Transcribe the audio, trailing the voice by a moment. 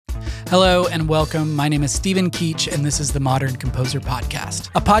Hello and welcome. My name is Stephen Keach, and this is the Modern Composer Podcast,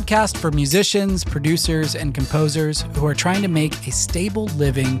 a podcast for musicians, producers, and composers who are trying to make a stable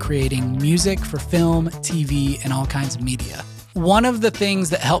living creating music for film, TV, and all kinds of media. One of the things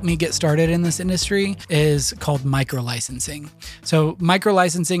that helped me get started in this industry is called micro-licensing. So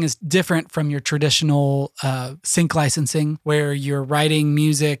micro-licensing is different from your traditional sync licensing, where you're writing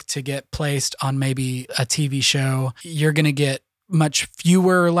music to get placed on maybe a TV show. You're going to get much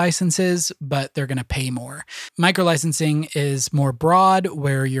fewer licenses, but they're going to pay more. Micro-licensing is more broad,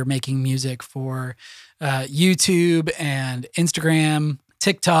 where you're making music for YouTube and Instagram,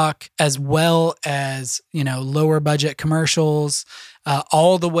 TikTok, as well as, lower budget commercials,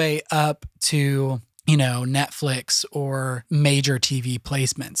 all the way up to, Netflix or major TV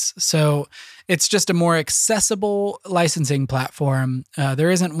placements. So it's just a more accessible licensing platform.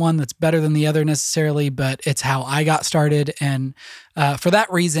 There isn't one that's better than the other necessarily, but it's how I got started. And for that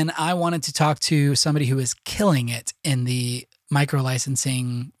reason, I wanted to talk to somebody who is killing it in the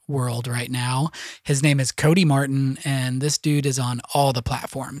micro-licensing world right now. His name is Cody Martin, and this dude is on all the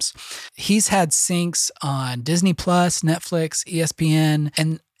platforms. He's had syncs on Disney Plus, Netflix, ESPN,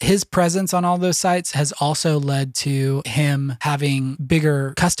 and his presence on all those sites has also led to him having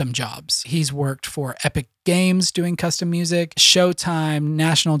bigger custom jobs. He's worked for Epic Games doing custom music, Showtime,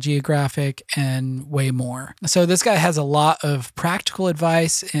 National Geographic, and way more. So this guy has a lot of practical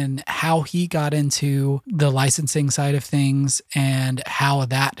advice in how he got into the licensing side of things and how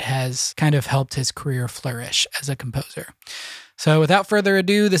that has kind of helped his career flourish as a composer. So without further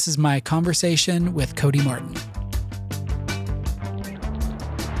ado, this is my conversation with Cody Martin.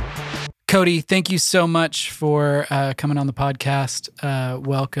 Cody, thank you so much for coming on the podcast.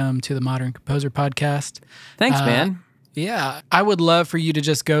 Welcome to the Modern Composer Podcast. Thanks, man. Yeah, I would love for you to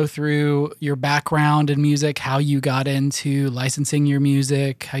just go through your background in music, how you got into licensing your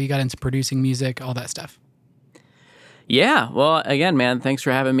music, how you got into producing music, all that stuff. Yeah, well, again, man, thanks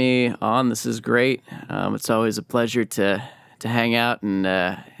for having me on. This is great. It's always a pleasure to hang out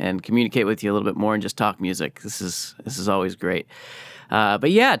and communicate with you a little bit more and just talk music. This is always great.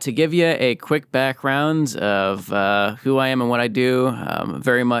 But yeah, to give you a quick background of who I am and what I do,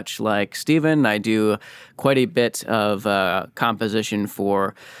 very much like Steven, I do quite a bit of composition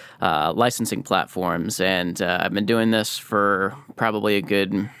for licensing platforms, and I've been doing this for probably a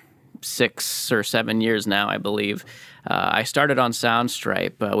good 6 or 7 years now, I believe. I started on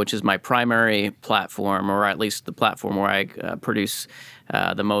Soundstripe, which is my primary platform, or at least the platform where I produce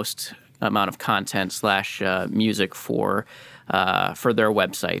the most amount of content / music for their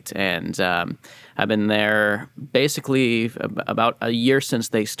website. And I've been there basically about a year since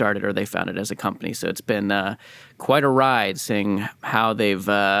they started, or they founded as a company. So it's been quite a ride seeing how they've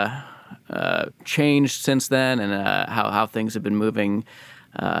changed since then, and how things have been moving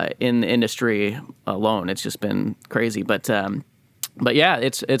in the industry alone. It's just been crazy. But yeah,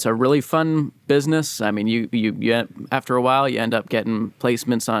 it's a really fun business. I mean, you after a while you end up getting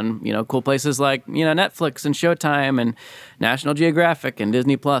placements on cool places like Netflix and Showtime and National Geographic and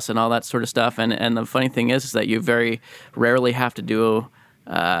Disney Plus and all that sort of stuff. And the funny thing is that you very rarely have to do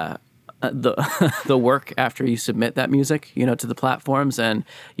the work after you submit that music to the platforms, and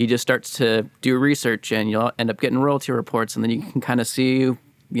you just start to do research, and you'll end up getting royalty reports, and then you can kind of see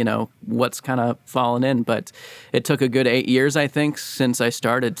what's kind of fallen in. But it took a good 8 years, I think, since I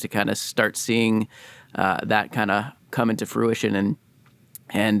started to kind of start seeing that kind of come into fruition.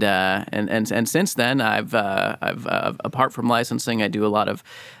 And since then, I've apart from licensing, I do a lot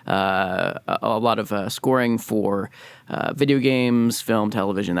of scoring for video games, film,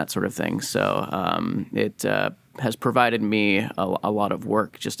 television, that sort of thing. So it has provided me a lot of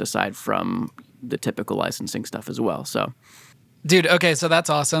work just aside from the typical licensing stuff as well. So. Dude, okay, so that's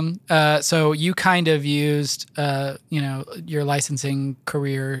awesome. So you kind of used, your licensing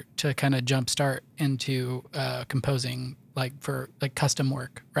career to kind of jumpstart into composing, for custom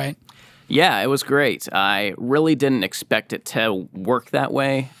work, right? Yeah, it was great. I really didn't expect it to work that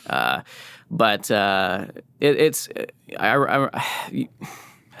way, but it's how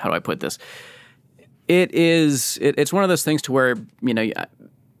do I put this? It's one of those things to where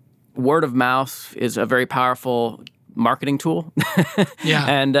word of mouth is a very powerful marketing tool. Yeah.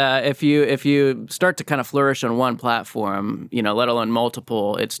 And if you start to kind of flourish on one platform, let alone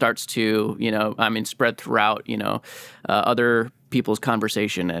multiple, it starts to, spread throughout, other people's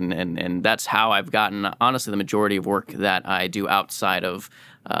conversation, and that's how I've gotten, honestly, the majority of work that I do outside of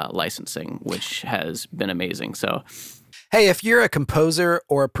licensing, which has been amazing. So, hey, if you're a composer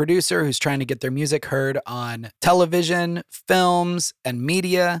or a producer who's trying to get their music heard on television, films, and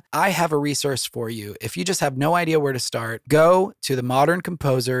media, I have a resource for you. If you just have no idea where to start, go to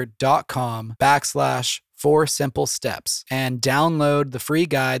themoderncomposer.com/4 simple steps and download the free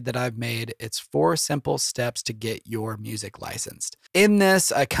guide that I've made. It's 4 simple steps to get your music licensed. In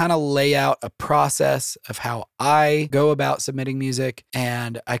this, I kind of lay out a process of how I go about submitting music,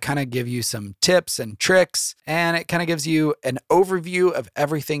 and I kind of give you some tips and tricks, and it kind of gives you an overview of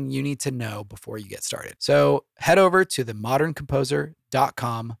everything you need to know before you get started. So head over to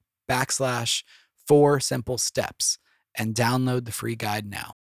themoderncomposer.com/4 simple steps and download the free guide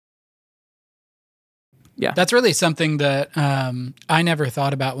now. yeah. That's really something that I never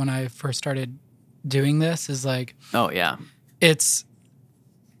thought about when I first started doing this, is like, Oh, yeah. it's,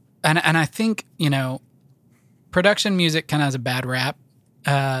 and I think, production music kind of has a bad rap.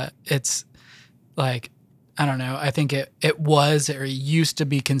 It's like, I don't know. I think it was or used to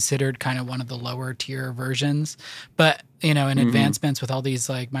be considered kind of one of the lower tier versions, but in advancements with all these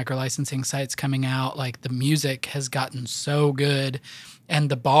like micro licensing sites coming out, like the music has gotten so good, and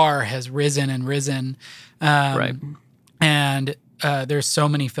the bar has risen and risen. Right. And there's so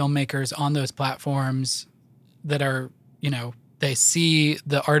many filmmakers on those platforms that are, they see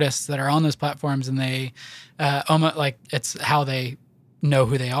the artists that are on those platforms, and they almost like it's how they know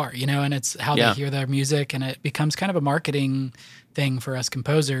who they are, and it's how they hear their music, and it becomes kind of a marketing thing for us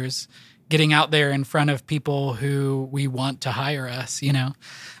composers, getting out there in front of people who we want to hire us,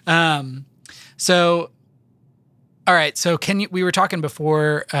 So, all right. So we were talking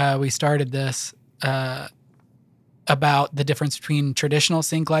before we started this about the difference between traditional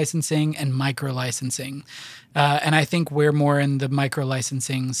sync licensing and micro licensing. And I think we're more in the micro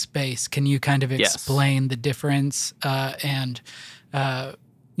licensing space. Can you kind of explain the difference and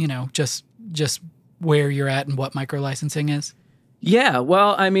just where you're at and what micro licensing is? Yeah,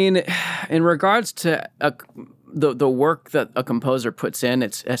 well, I mean, in regards to the work that a composer puts in,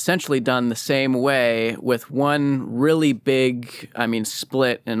 it's essentially done the same way, with one really big,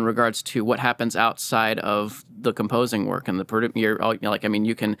 split in regards to what happens outside of the composing work and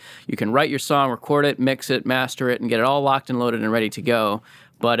you can write your song, record it, mix it, master it, and get it all locked and loaded and ready to go.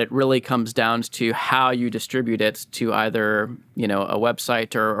 But it really comes down to how you distribute it to either a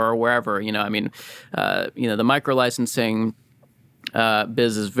website or wherever. The micro licensing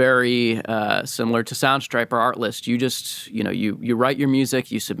biz is very similar to Soundstripe or Artlist. You just, you write your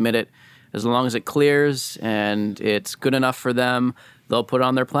music, you submit it. As long as it clears and it's good enough for them, they'll put it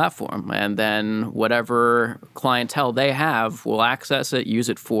on their platform. And then whatever clientele they have will access it, use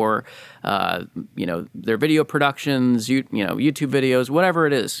it for, their video productions, YouTube videos, whatever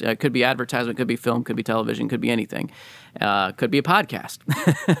it is. It could be advertisement, could be film, could be television, could be anything. Could be a podcast.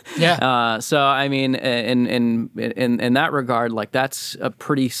 Yeah. So I mean, in that regard, like that's a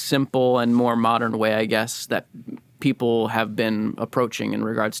pretty simple and more modern way, I guess, that people have been approaching in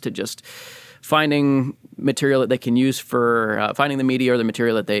regards to just finding material that they can use for finding the media or the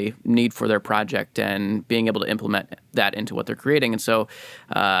material that they need for their project and being able to implement that into what they're creating. And so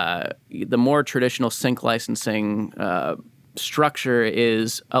the more traditional sync licensing structure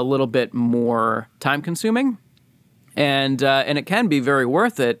is a little bit more time consuming. And it can be very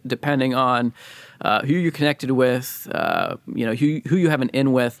worth it depending on who you're connected with, who you have an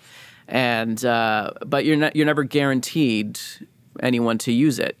in with, and but you're never guaranteed anyone to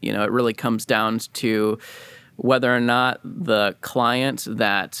use it. It really comes down to whether or not the client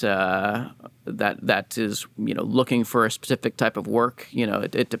that is looking for a specific type of work.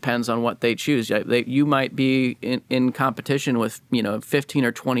 It depends on what they choose. You might be in competition with 15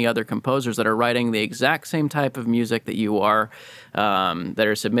 or 20 other composers that are writing the exact same type of music that you are, that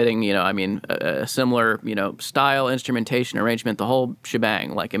are submitting a similar style, instrumentation, arrangement, the whole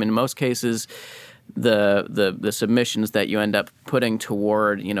shebang. In most cases, the submissions that you end up putting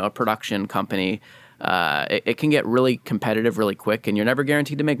toward a production company, it can get really competitive really quick, and you're never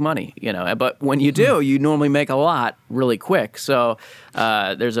guaranteed to make money, but when you do, you normally make a lot really quick. So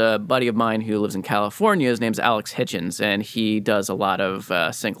there's a buddy of mine who lives in California. His name's Alex Hitchens, and he does a lot of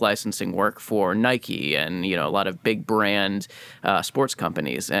sync licensing work for Nike and a lot of big brand sports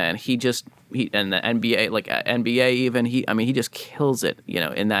companies, and he and the NBA, like NBA even, he just kills it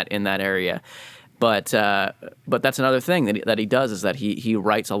in that area. But that's another thing that he does, is that he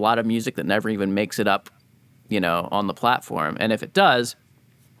writes a lot of music that never even makes it up, on the platform. And if it does,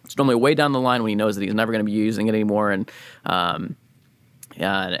 it's normally way down the line when he knows that he's never going to be using it anymore. And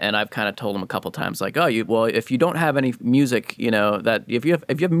And I've kind of told them a couple times, like, well, if you don't have any music, that if you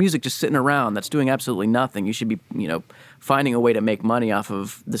have music just sitting around that's doing absolutely nothing, you should be, finding a way to make money off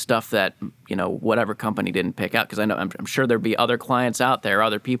of the stuff that, whatever company didn't pick out. Because I'm sure there'd be other clients out there,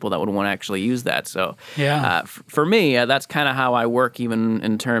 other people that would want to actually use that. So for me, that's kind of how I work, even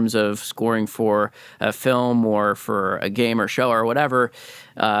in terms of scoring for a film or for a game or show or whatever.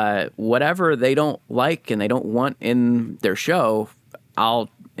 Whatever they don't like and they don't want in their show, I'll,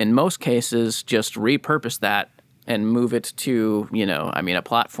 in most cases, just repurpose that and move it to, a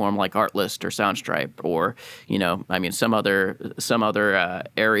platform like Artlist or Soundstripe or, some other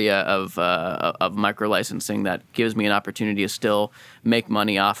area of micro licensing that gives me an opportunity to still make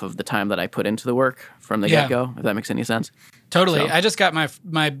money off of the time that I put into the work from the get-go, if that makes any sense. Totally. So. I just got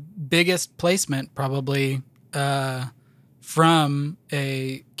my biggest placement probably from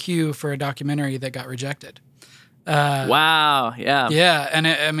a cue for a documentary that got rejected. Wow. Yeah. Yeah.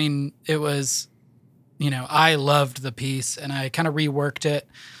 And it was, I loved the piece and I kind of reworked it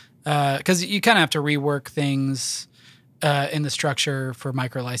because you kind of have to rework things in the structure for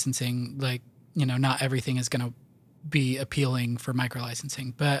micro licensing. Like, not everything is going to be appealing for micro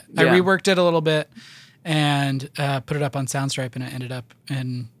licensing, but I reworked it a little bit and put it up on Soundstripe, and it ended up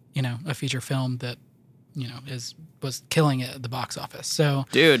in, a feature film that, was killing it at the box office. So,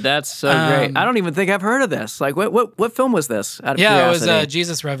 dude, that's so great. I don't even think I've heard of this. Like, what film was this? Out of curiosity? It was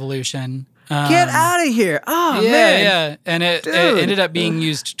Jesus Revolution. Get out of here! Oh yeah, man, yeah. And it ended up being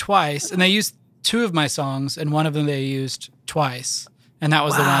used twice, and they used 2 of my songs, and one of them they used twice, and that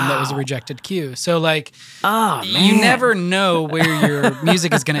was the one that was a rejected cue. So like, you never know where your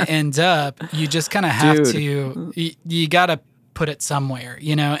music is going to end up. You just kind of have to. You got to put it somewhere,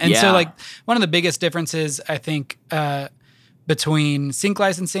 And so like one of the biggest differences I think between sync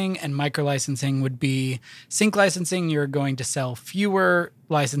licensing and micro licensing would be sync licensing, you're going to sell fewer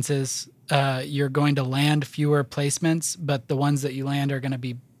licenses, you're going to land fewer placements, but the ones that you land are going to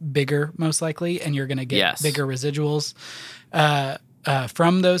be bigger most likely, and you're going to get bigger residuals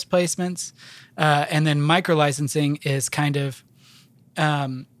from those placements. And then micro licensing is kind of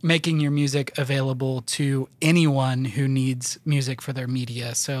making your music available to anyone who needs music for their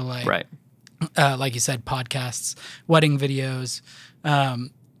media. So like, like you said, podcasts, wedding videos,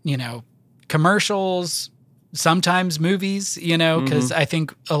 commercials, sometimes movies, because I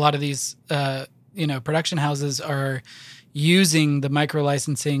think a lot of these, production houses are using the micro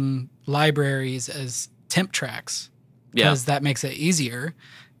licensing libraries as temp tracks because that makes it easier.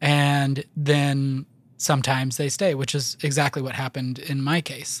 And then sometimes they stay, which is exactly what happened in my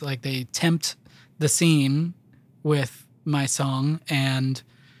case. Like they temped the scene with my song and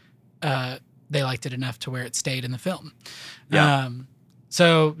they liked it enough to where it stayed in the film. There's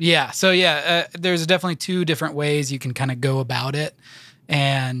definitely 2 different ways you can kind of go about it.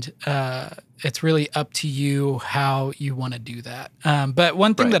 And it's really up to you how you want to do that. But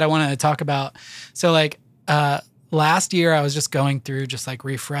one thing that I wanted to talk about, so like last year I was just going through just like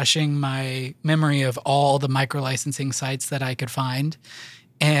refreshing my memory of all the micro licensing sites that I could find.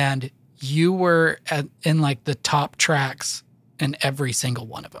 And you were in like the top tracks in every single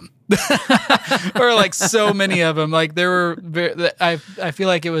one of them. Or like so many of them. Like there were, I feel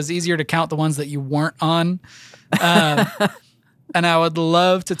like it was easier to count the ones that you weren't on. And I would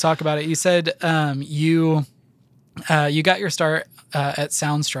love to talk about it. You said you got your start at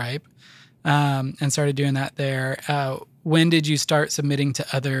Soundstripe and started doing that there. When did you start submitting to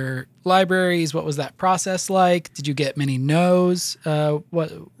other libraries? What was that process like? Did you get many no's? What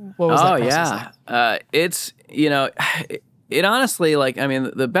was that process like? It's, it honestly, like, I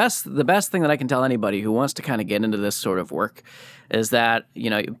mean, the best thing that I can tell anybody who wants to kind of get into this sort of work is that,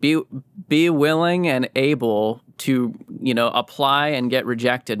 be willing and able to, apply and get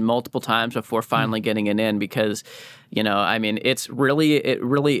rejected multiple times before finally getting it in, because, it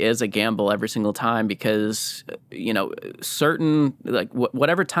really is a gamble every single time, because, certain, like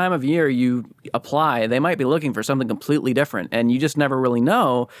whatever time of year you apply, they might be looking for something completely different, and you just never really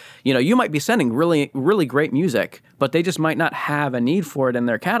know. You might be sending really, really great music, but they just might not have a need for it in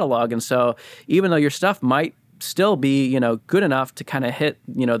their catalog. And so even though your stuff might still be, good enough to kind of hit,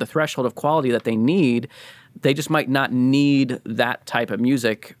 the threshold of quality that they need, they just might not need that type of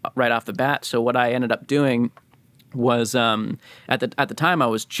music right off the bat. So what I ended up doing was at the time I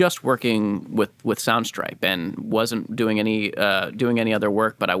was just working with Soundstripe and wasn't doing any other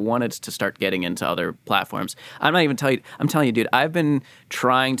work, but I wanted to start getting into other platforms. I'm telling you, dude, I've been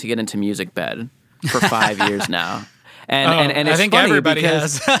trying to get into Music Bed for 5 years now. And it's I think funny everybody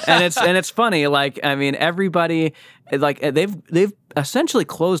because, has. and it's funny. Like, I mean, everybody, like, they've essentially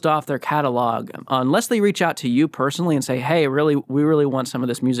closed off their catalog unless they reach out to you personally and say, hey, we really want some of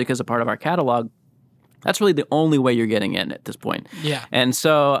this music as a part of our catalog. That's really the only way you're getting in at this point. Yeah. And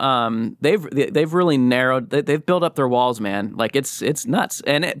so they've really narrowed. They've built up their walls, man. Like it's nuts.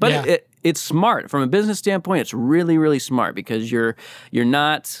 It's smart from a business standpoint. It's really, really smart because you're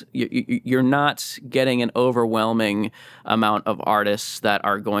not getting an overwhelming amount of artists that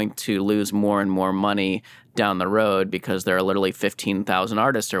are going to lose more and more money down the road because there are literally 15,000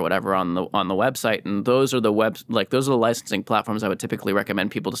 artists or whatever on the website, and those are the licensing platforms I would typically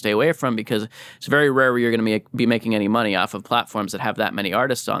recommend people to stay away from because it's very rare where you're going to be making any money off of platforms that have that many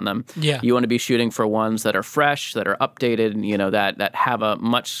artists on them. Yeah. You want to be shooting for ones that are fresh, that are updated, you know, that have a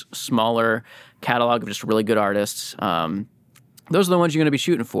much smaller catalog of just really good artists. Those are the ones you're going to be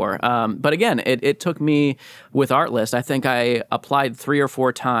shooting for. But again, it took me with Artlist. I think I applied 3 or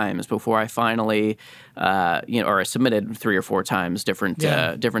 4 times before I finally, or I submitted 3 or 4 times different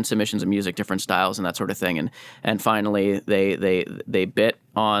submissions of music, different styles, and that sort of thing. And finally, they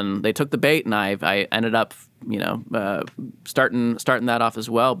took the bait, and I ended up, starting that off as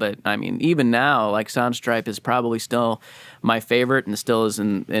well. But I mean, even now, like Soundstripe is probably still my favorite, and still is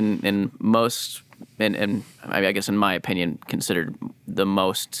in most. And I guess in my opinion, considered the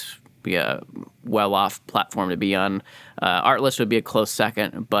most well-off platform to be on. Artlist would be a close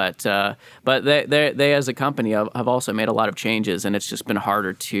second, but they as a company have also made a lot of changes, and it's just been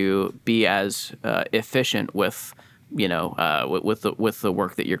harder to be as efficient with with the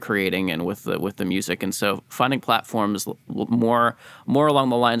work that you're creating and with the music. And so finding platforms more along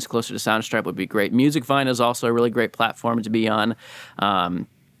the lines closer to Soundstripe would be great. Musicvine is also a really great platform to be on.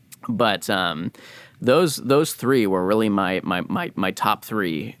 But those 3 were really my top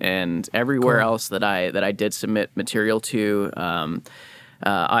 3, and everywhere else that I did submit material to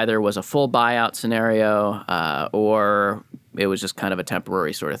either was a full buyout scenario or it was just kind of a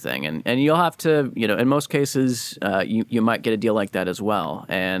temporary sort of thing. And you'll have to, in most cases, you might get a deal like that as well.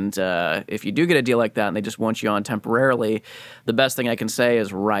 And if you do get a deal like that and they just want you on temporarily, the best thing I can say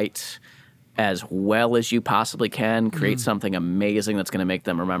is write as well as you possibly can, create something amazing that's going to make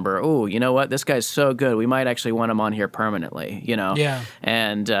them remember, oh, you know what, this guy's so good, we might actually want him on here permanently, Yeah.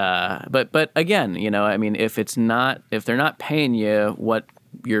 And but again, I mean, if they're not paying you what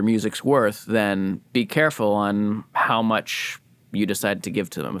your music's worth, then be careful on how much you decide to give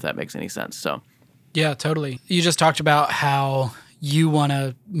to them, if that makes any sense. So yeah, totally. You just talked about how you want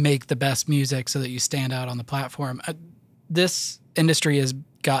to make the best music so that you stand out on the platform. This industry has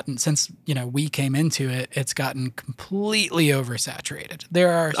gotten, since we came into it, it's gotten completely oversaturated.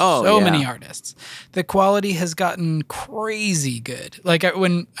 There are many artists. The quality has gotten crazy good. Like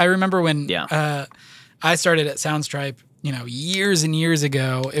I remember when I started at Soundstripe, years and years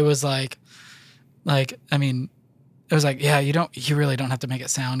ago, it was like I mean, it was like, you really don't have to make it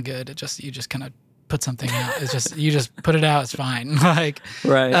sound good. You just kind of put something out. It's just, you just put it out. It's fine.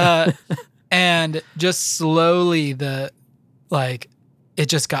 Right. And just slowly it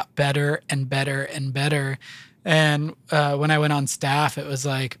just got better and better and better. And when I went on staff, it was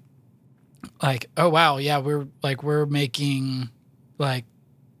like, oh wow, yeah, we're making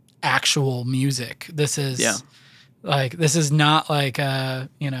actual music. This is this is not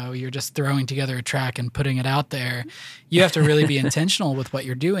you're just throwing together a track and putting it out there. You have to really be intentional with what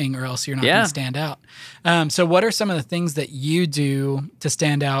you're doing, or else you're not going to stand out. So what are some of the things that you do to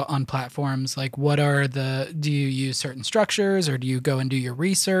stand out on platforms? Like, do you use certain structures, or do you go and do your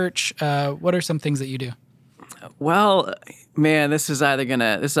research? What are some things that you do? Well, man, this is either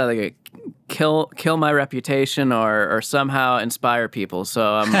gonna kill my reputation or somehow inspire people.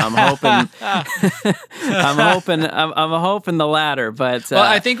 So I'm hoping I'm hoping the latter. But well,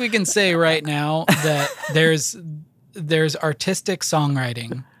 I think we can say right now that there's artistic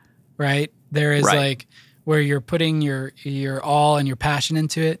songwriting, right? There is where you're putting your all and your passion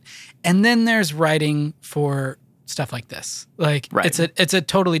into it, and then there's writing for stuff like this. It's a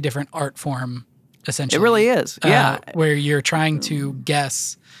totally different art form. Essentially, it really is. Yeah, where you're trying to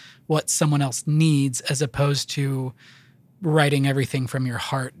guess what someone else needs, as opposed to writing everything from your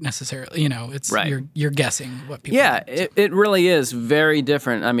heart necessarily. It's you're guessing what people need. It really is very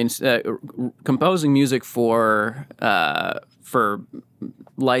different. I mean, composing music for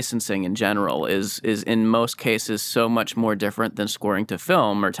licensing in general is in most cases so much more different than scoring to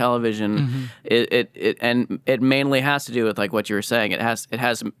film or television. Mm-hmm. It mainly has to do with what you were saying. It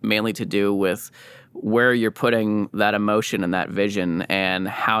has mainly to do with where you're putting that emotion and that vision and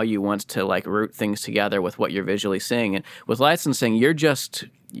how you want to root things together with what you're visually seeing. And with licensing, you're just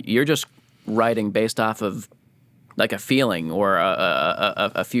writing based off of like a feeling or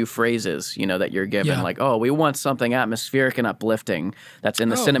a few phrases, that you're given. Yeah. Like, oh, we want something atmospheric and uplifting that's in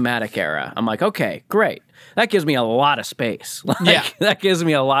the cinematic era. I'm like, okay, great. That gives me a lot of space. That gives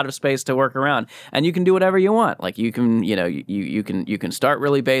me a lot of space to work around, and you can do whatever you want. Like you can, you can start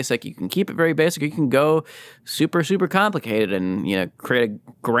really basic. You can keep it very basic. You can go super, super complicated and, create a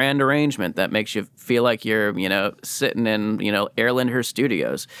grand arrangement that makes you feel like you're, sitting in, Erlander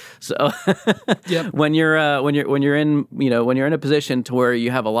Studios. So Yep. when you're in a position to where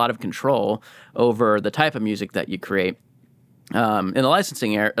you have a lot of control over the type of music that you create, in the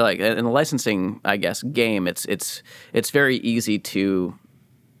licensing I guess game, it's very easy to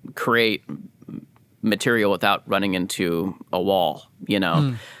create material without running into a wall,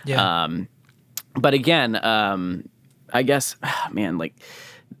 but again, I guess, man, like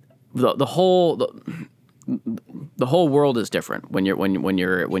the whole world is different when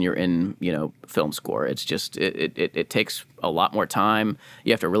you're in film score. It's just it takes a lot more time.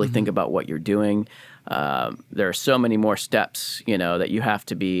 You have to really think about what you're doing. There are so many more steps, that you have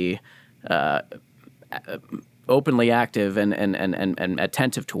to be openly active and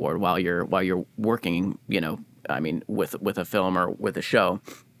attentive toward while you're working. With a film or with a show,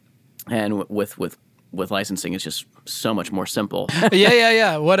 and with licensing, it's just so much more simple.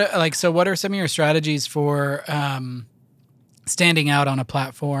 Yeah. What are some of your strategies for standing out on a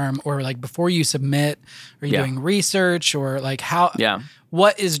platform, or like before you submit? Are you doing research, or like how? Yeah.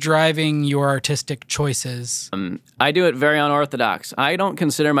 What is driving your artistic choices? I do it very unorthodox. I don't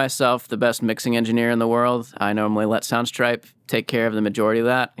consider myself the best mixing engineer in the world. I normally let Soundstripe take care of the majority of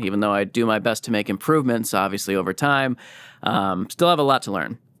that, even though I do my best to make improvements, obviously, over time. Still have a lot to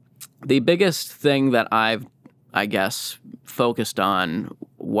learn. The biggest thing that I've, I guess, focused on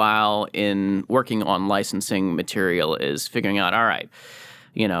while in working on licensing material is figuring out, all right,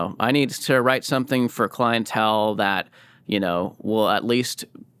 I need to write something for clientele that, will at least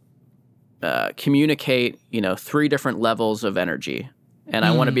communicate, 3 different levels of energy. And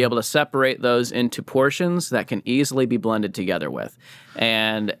I want to be able to separate those into portions that can easily be blended together with.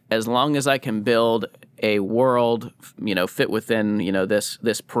 And as long as I can build a world, fit within, this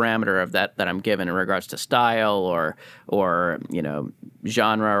parameter of that I'm given in regards to style or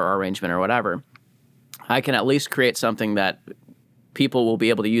genre or arrangement or whatever, I can at least create something that people will be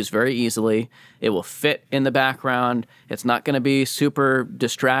able to use very easily. It will fit in the background. It's not going to be super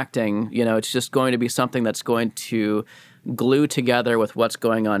distracting. It's just going to be something that's going to glue together with what's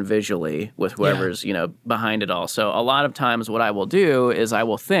going on visually with whoever's, behind it all. So a lot of times what I will do is I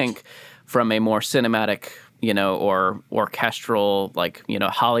will think from a more cinematic, or orchestral, like,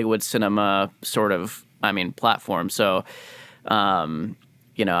 Hollywood cinema sort of, platform. So,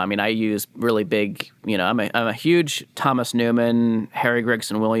 I use really big, I'm a huge Thomas Newman, Harry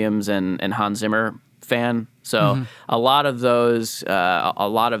Gregson Williams, and Hans Zimmer fan. So a lot of those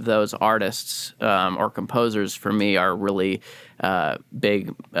artists or composers for me are really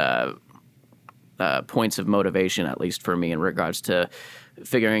big points of motivation, at least for me, in regards to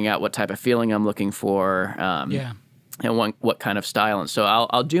figuring out what type of feeling I'm looking for. And what kind of style. And so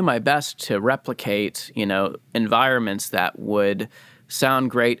I'll do my best to replicate, environments that would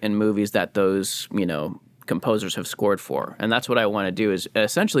sound great in movies that those, composers have scored for. And that's what I want to do, is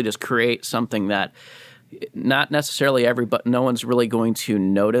essentially just create something that not necessarily no one's really going to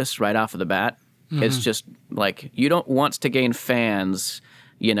notice right off of the bat. It's just like, you don't want to gain fans,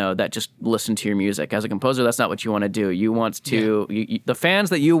 that just listen to your music. As a composer, that's not what you want to do. You want to, the fans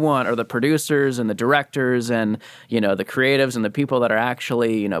that you want are the producers and the directors and, the creatives and the people that are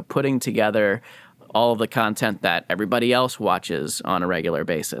actually, putting together all of the content that everybody else watches on a regular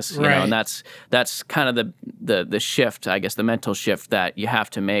basis, and that's kind of the shift, I guess, the mental shift that you have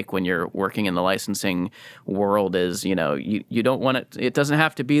to make when you're working in the licensing world is, you don't want it doesn't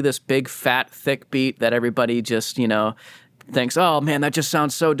have to be this big, fat, thick beat that everybody just, thinks, oh man, that just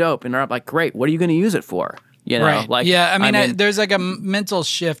sounds so dope. And they're like, great, what are you going to use it for? Right. Like, there's like a mental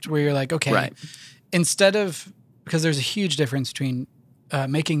shift where you're like, okay, instead of, because there's a huge difference between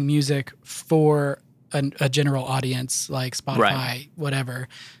making music for a general audience like Spotify, whatever,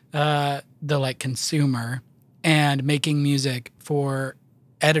 the like consumer, and making music for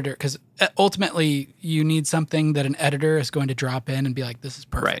editor, because ultimately you need something that an editor is going to drop in and be like, this is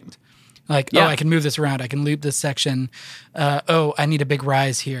perfect. Like, I can move this around. I can loop this section. I need a big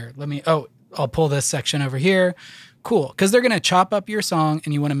rise here. I'll pull this section over here. Cool. Because they're going to chop up your song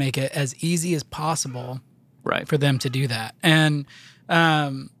and you want to make it as easy as possible for them to do that. And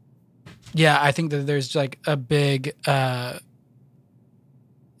I think that there's like a big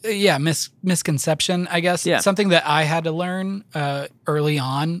misconception, I guess. Something that I had to learn early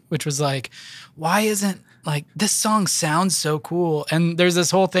on, which was like, why isn't like, this song sounds so cool. And there's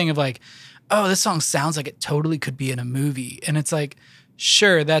this whole thing of like, oh, this song sounds like it totally could be in a movie. And it's like,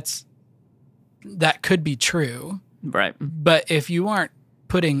 sure, that could be true. Right. But if you aren't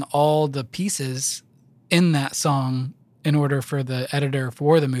putting all the pieces in that song in order for the editor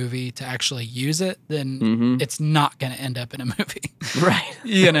for the movie to actually use it, then it's not going to end up in a movie. Right.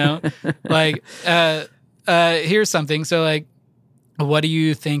 You know, like, here's something. So like, what do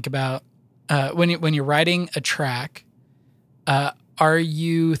you think about, when you're writing a track, are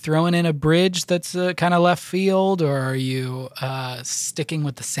you throwing in a bridge that's kind of left field, or are you sticking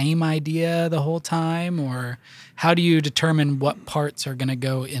with the same idea the whole time? Or how do you determine what parts are going to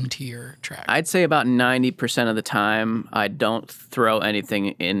go into your track? I'd say about 90% of the time, I don't throw anything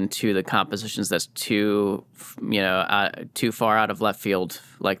into the compositions that's too far out of left field,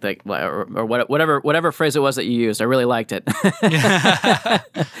 or whatever phrase it was that you used. I really liked it.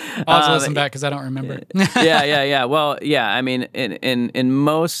 I'll have to listen back because I don't remember. Yeah. Well, yeah. I mean, in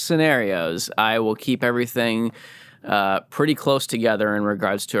most scenarios, I will keep everything pretty close together in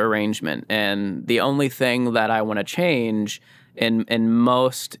regards to arrangement, and the only thing that I want to change in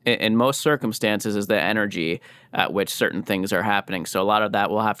most circumstances is the energy at which certain things are happening. So a lot of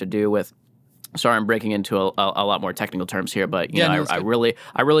that will have to do with. Sorry, I'm breaking into a lot more technical terms here, but I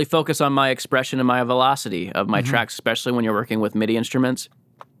really focus on my expression and my velocity of my tracks, especially when you're working with MIDI instruments.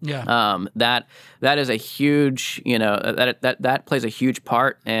 Yeah. That is a huge, that plays a huge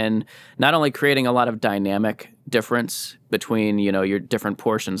part in not only creating a lot of dynamic difference between, your different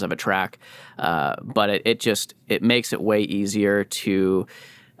portions of a track, but it makes it way easier to,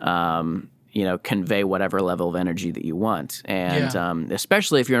 convey whatever level of energy that you want. And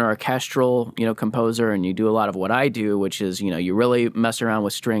especially if you're an orchestral, composer, and you do a lot of what I do, which is, you really mess around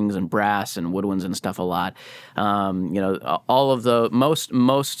with strings and brass and woodwinds and stuff a lot. All of the most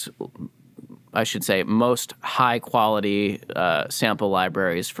high quality sample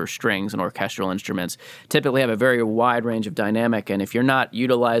libraries for strings and orchestral instruments typically have a very wide range of dynamic. And if you're not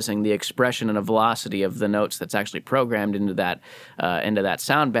utilizing the expression and the velocity of the notes that's actually programmed into that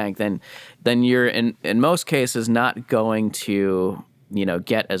sound bank, then you're in most cases not going to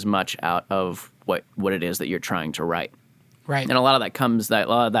get as much out of what it is that you're trying to write. Right. And a lot of that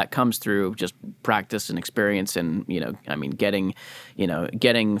comes through just practice and experience, and getting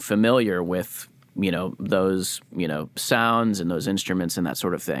familiar with those sounds and those instruments and that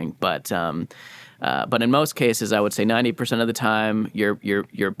sort of thing. But in most cases, I would say 90% of the time,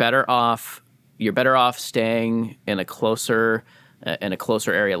 you're better off staying in a closer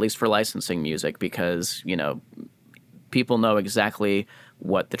area, at least for licensing music, because people know exactly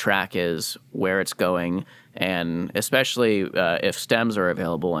what the track is, where it's going, and especially if stems are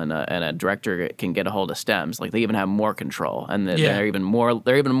available and a director can get a hold of stems, like they even have more control, and they're even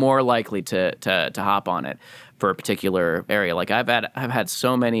more likely to hop on it for a particular area. Like I've had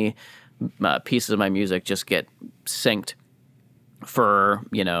so many pieces of my music just get synced for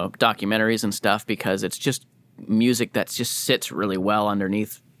documentaries and stuff, because it's just music that just sits really well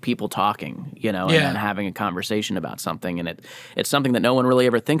underneath people talking, and having a conversation about something, and it's something that no one really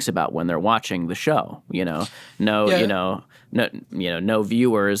ever thinks about when they're watching the show. No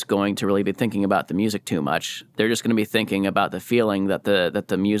viewer is going to really be thinking about the music too much. They're just going to be thinking about the feeling that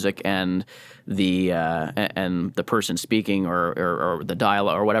the music and the person speaking or the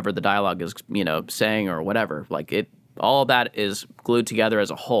dialogue or whatever the dialogue is saying or whatever. Like all of that is glued together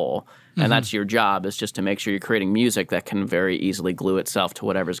as a whole. And that's your job, is just to make sure you're creating music that can very easily glue itself to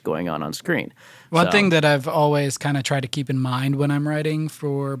whatever's going on screen. One thing that I've always kind of tried to keep in mind when I'm writing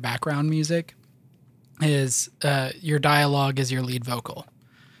for background music is your dialogue is your lead vocal.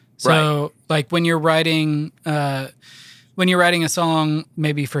 So like when you're writing a song,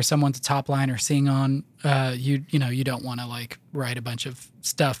 maybe for someone to top line or sing on, you don't want to like write a bunch of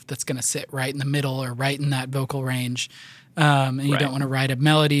stuff that's going to sit right in the middle or right in that vocal range. And you don't want to write a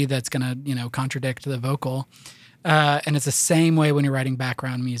melody that's going to, contradict the vocal. And it's the same way when you're writing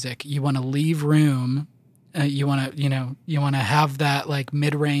background music. You want to leave room. You want to have that like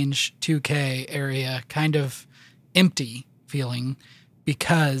mid-range 2K area kind of empty feeling,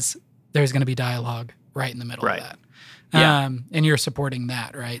 because there's going to be dialogue right in the middle of that. And you're supporting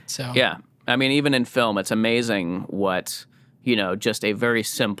that, right? So yeah, I mean, even in film, it's amazing what just a very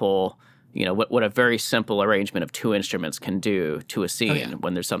simple. What a very simple arrangement of two instruments can do to a scene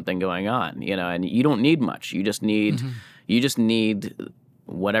when there's something going on, and you don't need much. You just need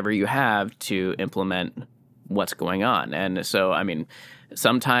whatever you have to implement what's going on. And so, I mean,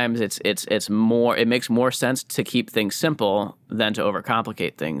 sometimes it makes more sense to keep things simple than to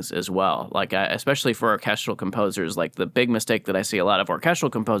overcomplicate things as well. Like especially for orchestral composers, like the big mistake that I see a lot of orchestral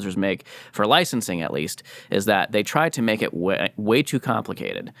composers make, for licensing at least, is that they try to make it way too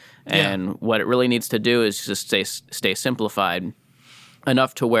complicated. And what it really needs to do is just stay simplified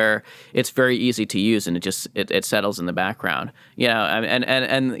enough to where it's very easy to use, and it settles in the background. There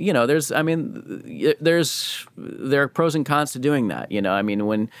are pros and cons to doing that.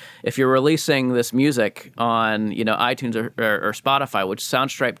 If you're releasing this music on iTunes or Spotify, which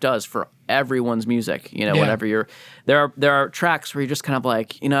Soundstripe does for everyone's music, whatever there are tracks where you're just kind of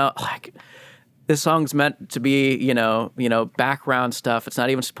like, this song's meant to be, background stuff. It's not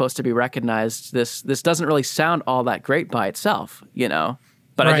even supposed to be recognized. This doesn't really sound all that great by itself, But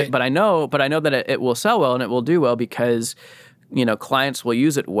right. I know that it will sell well and it will do well because, clients will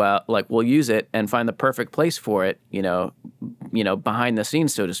use it will use it and find the perfect place for it, behind the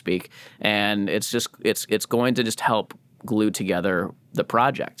scenes, so to speak. And it's going to just help glue together the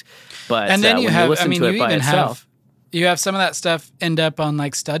project. But and then when you listen to it by itself. You have some of that stuff end up on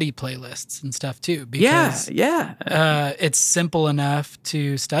like study playlists and stuff too, because it's simple enough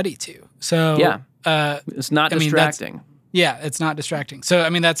to study to. So it's not distracting. It's not distracting. So I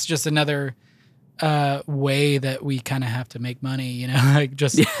mean, that's just another way that we kind of have to make money.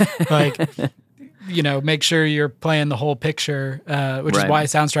 Make sure you're playing the whole picture, which is why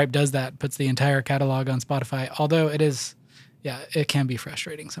Soundstripe does that, puts the entire catalog on Spotify. Although it is. Yeah, it can be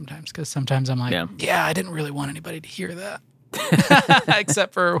frustrating sometimes because sometimes I'm like, I didn't really want anybody to hear that,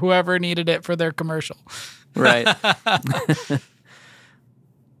 except for whoever needed it for their commercial. Right.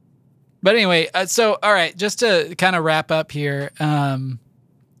 But anyway, so all right, just to kind of wrap up here,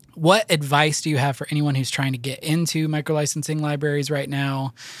 what advice do you have for anyone who's trying to get into microlicensing libraries right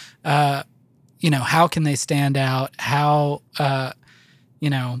now? How can they stand out? How,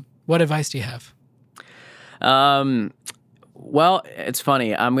 what advice do you have? Well, it's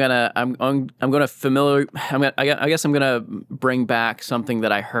funny. I guess I'm gonna bring back something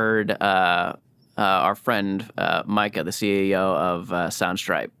that I heard our friend Micah, the CEO of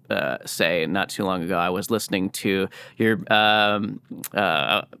Soundstripe, say not too long ago. I was listening to your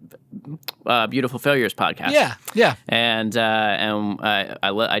Beautiful Failures podcast. Yeah. And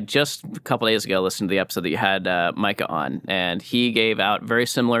I just a couple days ago listened to the episode that you had Micah on, and he gave out very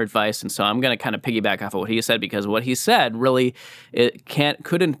similar advice. And so I'm going to kind of piggyback off of what he said, because what he said really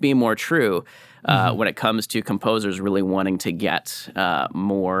couldn't be more true. When it comes to composers really wanting to get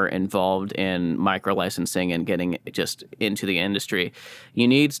more involved in micro licensing and getting just into the industry, you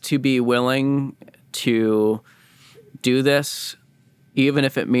need to be willing to do this, even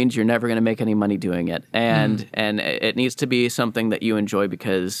if it means you're never going to make any money doing it. And it needs to be something that you enjoy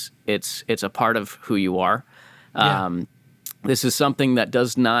because it's a part of who you are. This is something that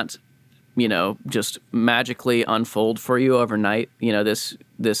does not, just magically unfold for you overnight.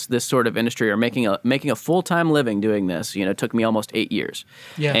 This sort of industry, or making a full-time living doing this, took me almost 8 years.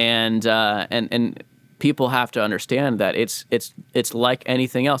 Yeah. And people have to understand that it's like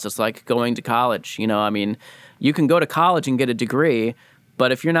anything else. It's like going to college. You can go to college and get a degree,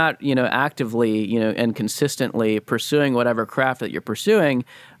 but if you're not, actively, and consistently pursuing whatever craft that you're pursuing,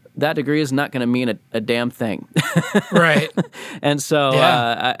 that degree is not going to mean a damn thing. Right. And so,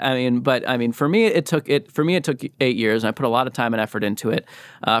 for me, it took 8 years, and I put a lot of time and effort into it.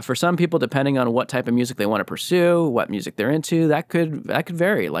 For some people, depending on what type of music they want to pursue, what music they're into, that could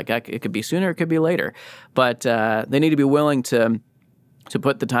vary. It could be sooner, it could be later, but they need to be willing to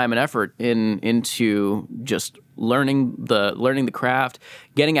put the time and effort into just learning the craft,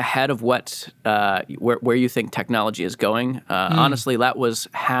 getting ahead of where you think technology is going. Honestly, that was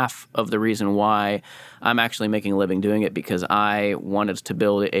half of the reason why I'm actually making a living doing it, because I wanted to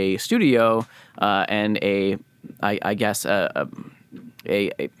build a studio and a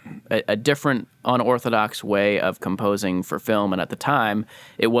different, unorthodox way of composing for film. And at the time,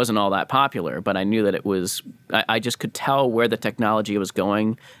 it wasn't all that popular, but I knew that it was, I just could tell where the technology was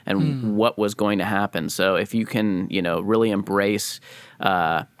going and what was going to happen. So if you can, really embrace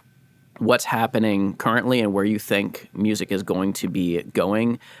what's happening currently and where you think music is going to be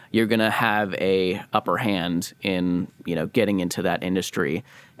going, you're going to have a upper hand in, getting into that industry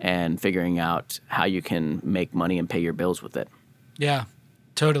and figuring out how you can make money and pay your bills with it. Yeah,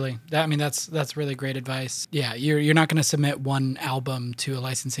 totally. That's really great advice. Yeah, you're not going to submit one album to a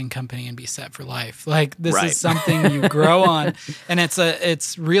licensing company and be set for life. Like, this is something you grow on, and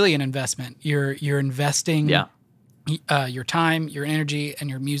it's really an investment. You're investing your time, your energy, and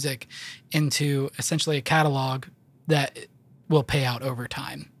your music into essentially a catalog that will pay out over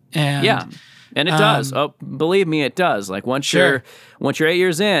time. And And it does. Oh, believe me, it does. Like once you're 8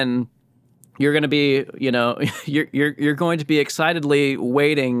 years in, you're going to be, you're going to be excitedly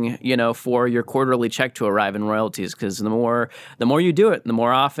waiting, for your quarterly check to arrive in royalties, because the more you do it, the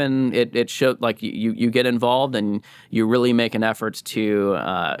more often it shows, like you get involved and you really make an effort to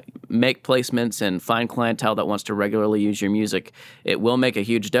make placements and find clientele that wants to regularly use your music. It will make a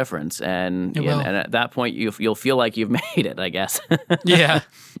huge difference, and at that point you'll feel like you've made it, I guess. Yeah.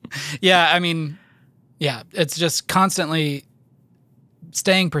 I mean, it's just constantly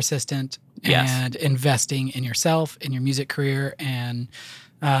staying persistent. Yes. And investing in yourself, in your music career, and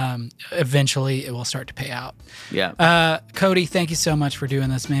eventually it will start to pay out. Yeah. Cody, thank you so much for doing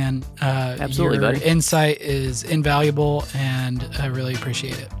this, man. Absolutely, your buddy. insight is invaluable, and I really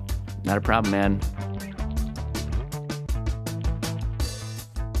appreciate it. Not a problem, man.